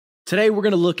Today we're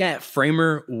going to look at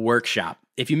Framer Workshop.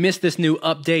 If you missed this new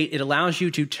update, it allows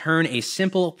you to turn a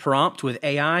simple prompt with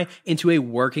AI into a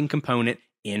working component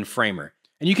in Framer.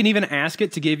 And you can even ask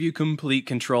it to give you complete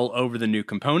control over the new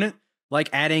component, like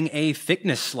adding a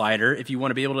thickness slider if you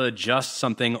want to be able to adjust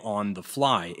something on the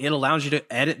fly. It allows you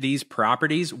to edit these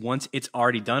properties once it's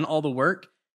already done all the work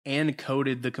and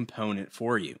coded the component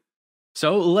for you.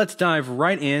 So let's dive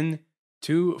right in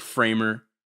to Framer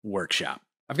Workshop.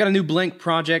 I've got a new blank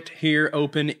project here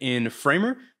open in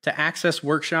Framer. To access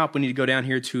Workshop, we need to go down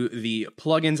here to the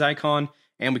plugins icon,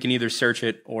 and we can either search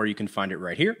it or you can find it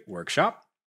right here, Workshop.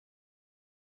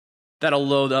 That'll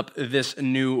load up this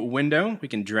new window. We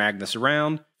can drag this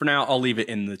around. For now, I'll leave it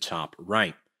in the top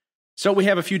right. So we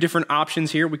have a few different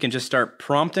options here. We can just start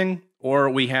prompting, or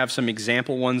we have some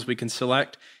example ones we can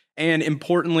select. And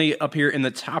importantly, up here in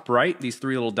the top right, these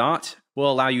three little dots will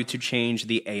allow you to change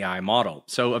the AI model.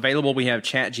 So available, we have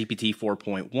ChatGPT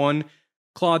 4.1,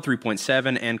 Claude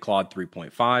 3.7, and Claude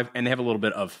 3.5. And they have a little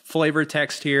bit of flavor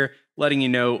text here, letting you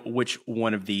know which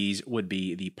one of these would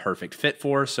be the perfect fit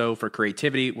for. So for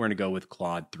creativity, we're going to go with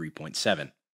Claude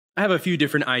 3.7. I have a few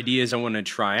different ideas I want to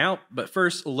try out, but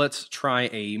first let's try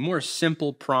a more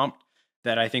simple prompt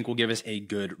that I think will give us a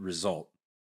good result.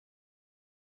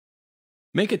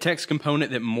 Make a text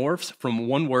component that morphs from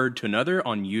one word to another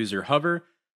on user hover.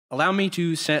 Allow me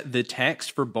to set the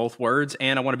text for both words,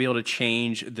 and I want to be able to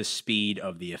change the speed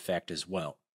of the effect as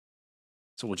well.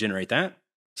 So we'll generate that.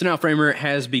 So now Framer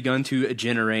has begun to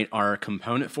generate our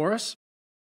component for us.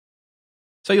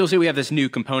 So you'll see we have this new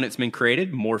component that's been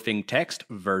created, morphing text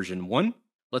version 1.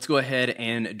 Let's go ahead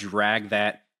and drag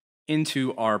that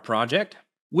into our project.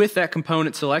 With that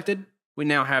component selected, we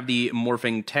now have the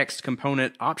morphing text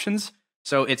component options.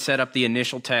 So it set up the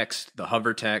initial text, the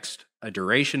hover text, a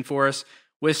duration for us,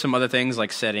 with some other things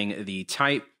like setting the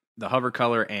type, the hover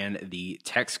color, and the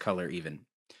text color even.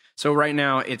 So right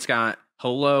now it's got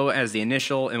hello as the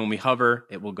initial, and when we hover,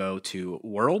 it will go to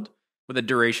world with a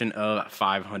duration of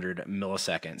 500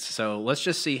 milliseconds. So let's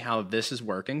just see how this is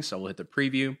working. So we'll hit the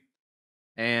preview,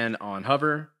 and on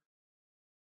hover,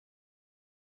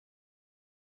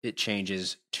 it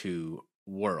changes to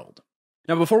world.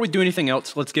 Now, before we do anything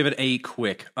else, let's give it a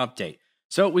quick update.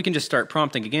 So we can just start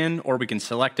prompting again, or we can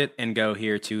select it and go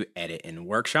here to Edit in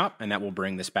Workshop, and that will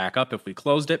bring this back up if we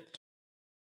closed it.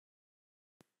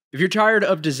 If you're tired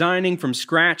of designing from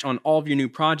scratch on all of your new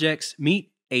projects,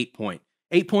 meet 8Point.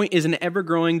 8Point is an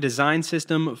ever-growing design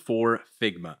system for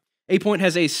Figma. 8Point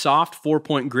has a soft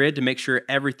 4-point grid to make sure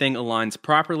everything aligns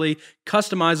properly,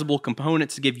 customizable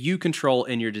components to give you control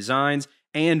in your designs,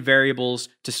 and variables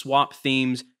to swap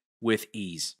themes with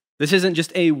ease. This isn't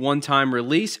just a one-time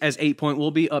release, as 8Point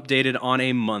will be updated on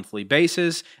a monthly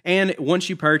basis, and once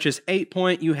you purchase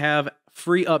 8Point, you have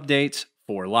free updates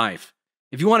for life.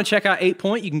 If you want to check out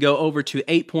 8Point, you can go over to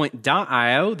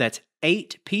 8point.io, that's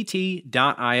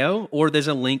 8pt.io, or there's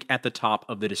a link at the top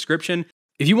of the description.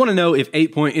 If you want to know if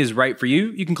 8Point is right for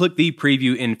you, you can click the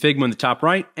preview in Figma in the top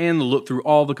right and look through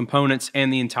all the components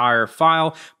and the entire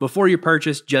file before you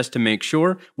purchase, just to make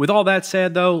sure. With all that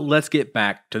said though, let's get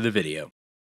back to the video.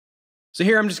 So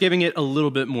here I'm just giving it a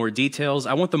little bit more details.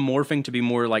 I want the morphing to be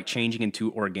more like changing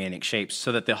into organic shapes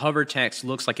so that the hover text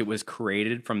looks like it was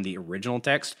created from the original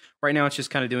text. Right now it's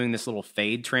just kind of doing this little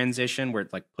fade transition where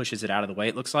it like pushes it out of the way,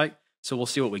 it looks like. So we'll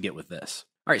see what we get with this.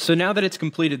 All right, so now that it's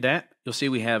completed that, you'll see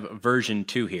we have version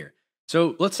 2 here.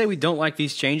 So let's say we don't like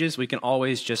these changes, we can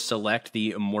always just select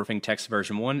the morphing text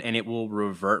version 1 and it will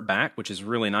revert back, which is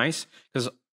really nice because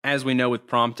as we know with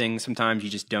prompting, sometimes you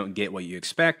just don't get what you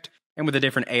expect. And with the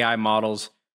different AI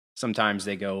models, sometimes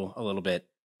they go a little bit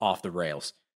off the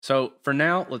rails. So for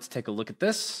now, let's take a look at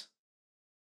this.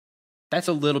 That's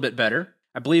a little bit better.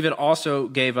 I believe it also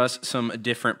gave us some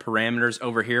different parameters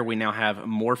over here. We now have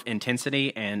morph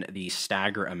intensity and the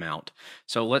stagger amount.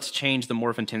 So let's change the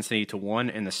morph intensity to 1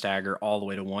 and the stagger all the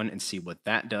way to 1 and see what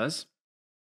that does.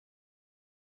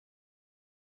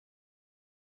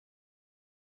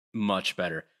 Much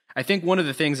better. I think one of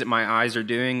the things that my eyes are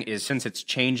doing is since it's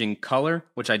changing color,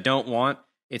 which I don't want,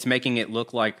 it's making it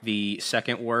look like the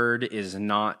second word is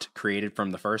not created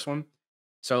from the first one.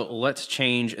 So let's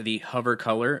change the hover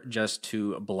color just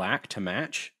to black to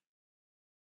match.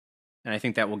 And I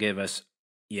think that will give us,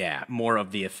 yeah, more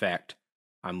of the effect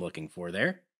I'm looking for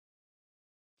there.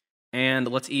 And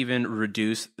let's even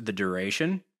reduce the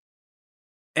duration.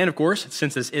 And of course,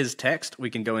 since this is text, we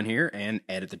can go in here and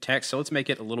edit the text. So let's make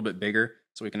it a little bit bigger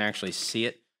so we can actually see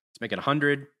it. Let's make it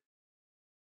 100.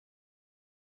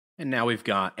 And now we've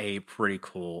got a pretty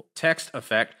cool text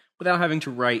effect without having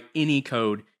to write any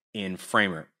code in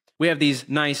Framer. We have these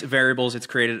nice variables it's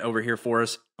created over here for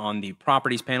us on the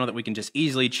properties panel that we can just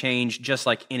easily change just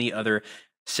like any other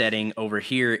setting over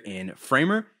here in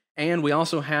Framer. And we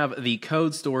also have the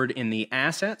code stored in the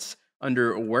assets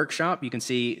under workshop. You can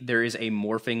see there is a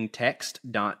morphing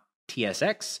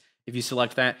text.tsx. If you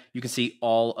select that, you can see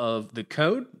all of the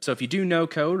code. So if you do know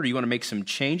code or you want to make some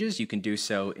changes, you can do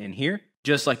so in here,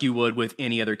 just like you would with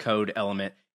any other code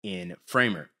element in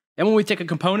Framer. And when we take a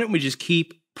component, we just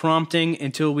keep prompting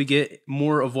until we get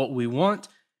more of what we want.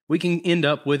 We can end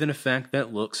up with an effect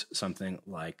that looks something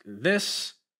like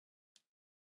this,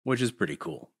 which is pretty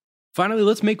cool. Finally,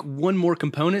 let's make one more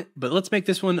component, but let's make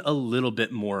this one a little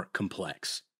bit more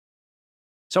complex.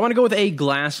 So I want to go with a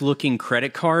glass-looking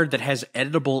credit card that has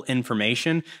editable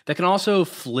information that can also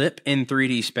flip in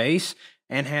 3D space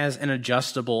and has an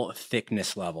adjustable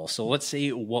thickness level. So let's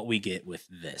see what we get with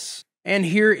this. And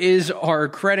here is our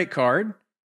credit card.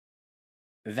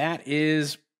 That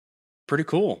is pretty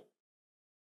cool.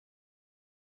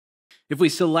 If we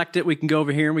select it, we can go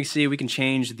over here and we see we can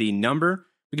change the number.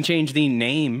 We can change the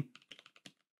name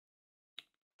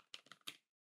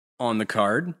on the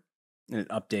card, and it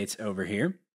updates over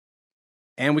here.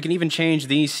 And we can even change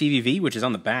the CVV, which is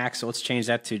on the back. So let's change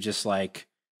that to just like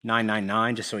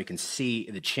 999, just so we can see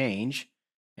the change.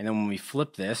 And then when we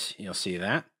flip this, you'll see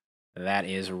that. That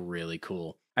is really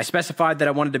cool. I specified that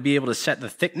I wanted to be able to set the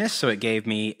thickness, so it gave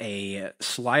me a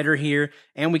slider here,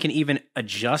 and we can even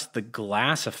adjust the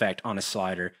glass effect on a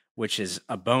slider, which is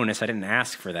a bonus. I didn't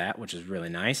ask for that, which is really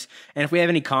nice. And if we have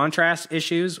any contrast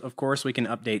issues, of course, we can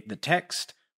update the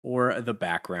text or the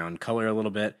background color a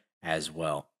little bit as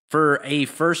well. For a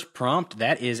first prompt,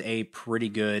 that is a pretty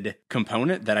good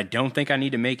component that I don't think I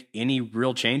need to make any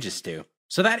real changes to.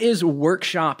 So that is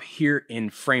Workshop here in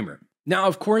Framer. Now,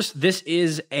 of course, this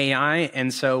is AI,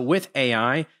 and so with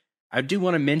AI, I do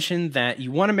want to mention that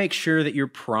you want to make sure that your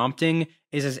prompting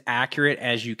is as accurate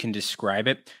as you can describe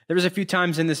it. There was a few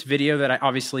times in this video that I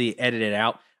obviously edited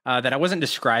out that I wasn't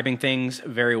describing things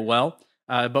very well,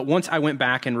 but once I went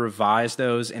back and revised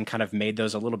those and kind of made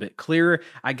those a little bit clearer,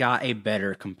 I got a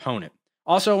better component.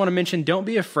 Also, I want to mention, don't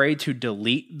be afraid to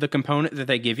delete the component that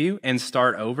they give you and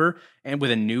start over and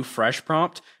with a new fresh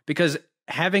prompt, because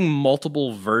having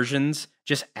multiple versions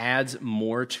just adds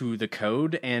more to the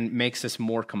code and makes this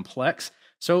more complex.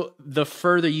 So the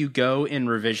further you go in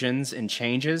revisions and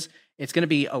changes, it's going to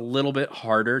be a little bit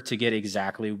harder to get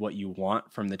exactly what you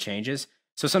want from the changes.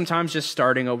 So sometimes just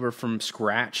starting over from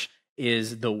scratch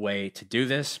is the way to do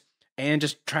this, and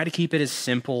just try to keep it as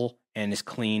simple and as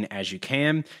clean as you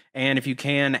can. And if you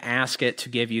can, ask it to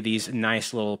give you these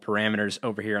nice little parameters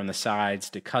over here on the sides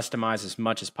to customize as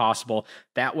much as possible.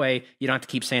 That way, you don't have to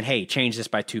keep saying, hey, change this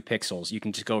by 2 pixels. You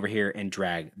can just go over here and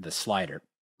drag the slider.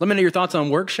 Let me know your thoughts on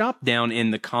Workshop down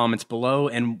in the comments below,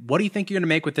 and what do you think you're gonna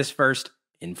make with this first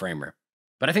in Framer?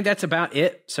 But I think that's about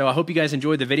it. So I hope you guys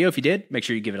enjoyed the video. If you did, make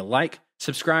sure you give it a like,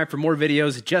 subscribe for more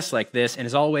videos just like this, and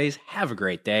as always, have a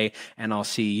great day, and I'll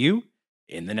see you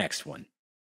in the next one.